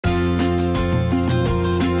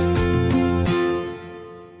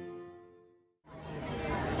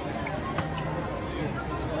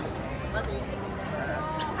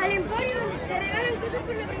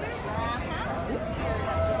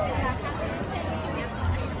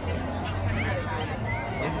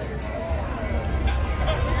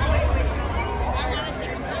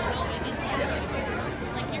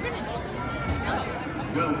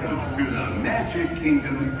Magic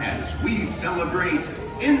Kingdom as we celebrate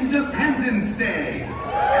Independence Day.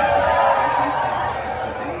 As a special part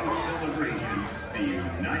of today's celebration, the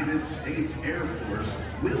United States Air Force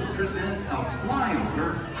will present a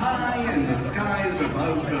flyover high in the skies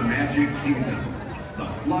above the Magic Kingdom. The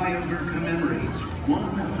flyover commemorates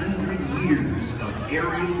 100 years of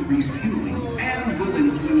aerial refueling and will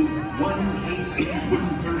include one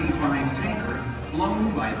KC-135 tanker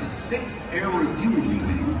flown by the 6th Air Refueling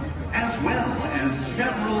Wing, as well as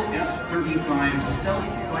several F-35 stealth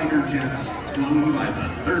fighter jets flown by the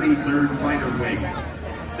 33rd Fighter Wing.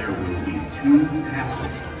 There will be 2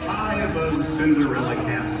 passes high above Cinderella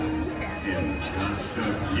Castle. In just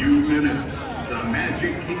a few minutes, the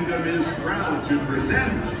Magic Kingdom is proud to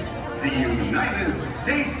present the United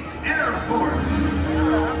States Air Force.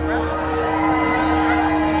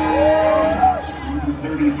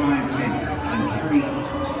 35 tanker can carry up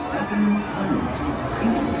to 7 tons of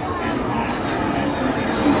fuel and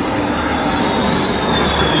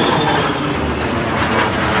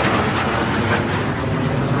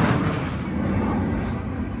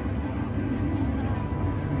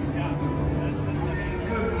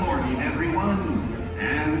Good morning, everyone.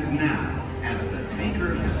 And now, as the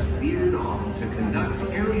tanker has veered off to conduct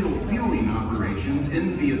aerial fueling operations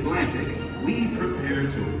in the Atlantic, we prepare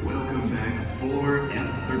to welcome back 4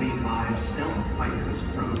 F-35 stealth fighters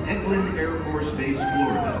from Eglin Air Force Base,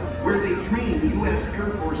 Florida, where they train U.S. Air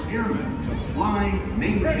Force airmen to fly,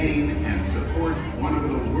 maintain, and support one of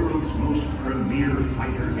the world's most premier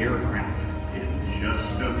fighter aircraft. In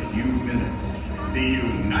just a few minutes, the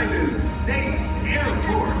United States Air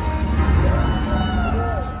Force.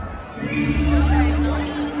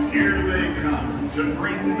 Here they come to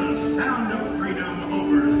bring the sound of freedom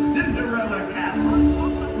over Cinderella Castle.